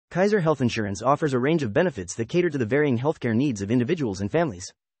Kaİser Health Insurance offers a range of benefits that cater to the varying healthcare needs of individuals and families.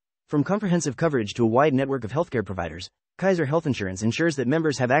 From comprehensive coverage to a wide network of healthcare providers, Kaİser Health Insurance ensures that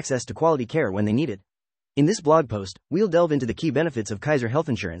members have access to quality care when they need it. In this blog post, we'll delve into the key benefits of Kaİser Health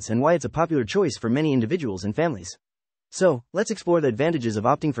Insurance and why it's a popular choice for many individuals and families. So, let's explore the advantages of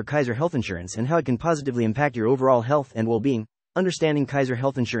opting for Kaİser Health Insurance and how it can positively impact your overall health and well-being. Understanding Kaİser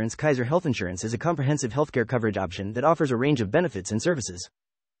Health Insurance. Kaİser Health Insurance is a comprehensive healthcare coverage option that offers a range of benefits and services.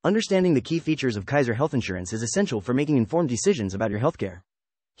 Understanding the key features of Kaİser Health Insurance is essential for making informed decisions about your healthcare.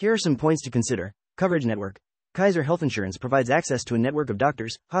 Here are some points to consider. Coverage network. Kaİser Health Insurance provides access to a network of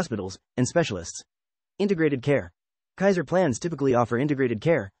doctors, hospitals, and specialists. Integrated care. Kaİser plans typically offer integrated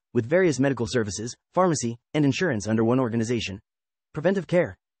care, with various medical services, pharmacy, and insurance under one organization. Preventive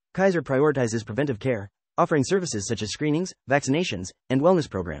care. Kaİser prioritizes preventive care, offering services such as screenings, vaccinations, and wellness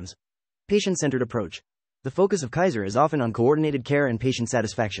programs. Patient-centered approach. The focus of Kaİser is often on coordinated care and patient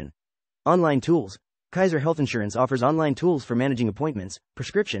satisfaction. Online tools. Kaİser Health Insurance offers online tools for managing appointments,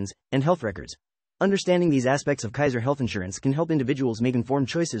 prescriptions, and health records. Understanding these aspects of Kaİser Health Insurance can help individuals make informed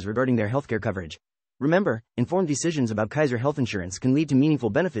choices regarding their healthcare coverage. Remember, informed decisions about Kaİser Health Insurance can lead to meaningful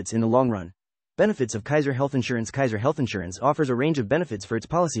benefits in the long run. Benefits of Kaİser Health Insurance. Kaİser Health Insurance offers a range of benefits for its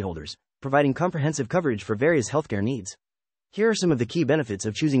policyholders, providing comprehensive coverage for various healthcare needs. Here are some of the key benefits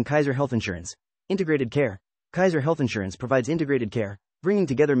of choosing Kaİser Health Insurance. Integrated care. Kaİser Health Insurance provides integrated care, bringing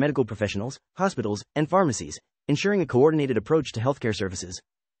together medical professionals, hospitals, and pharmacies, ensuring a coordinated approach to healthcare services.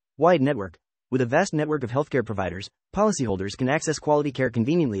 Wide network. With a vast network of healthcare providers, policyholders can access quality care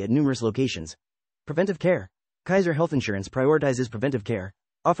conveniently at numerous locations. Preventive care. Kaİser Health Insurance prioritizes preventive care,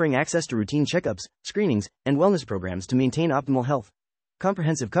 offering access to routine checkups, screenings, and wellness programs to maintain optimal health.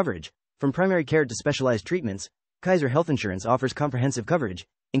 Comprehensive coverage. From primary care to specialized treatments, Kaİser Health Insurance offers comprehensive coverage,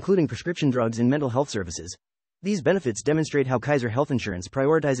 including prescription drugs and mental health services. These benefits demonstrate how Kaİser Health Insurance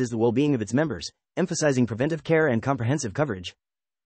prioritizes the well-being of its members, emphasizing preventive care and comprehensive coverage.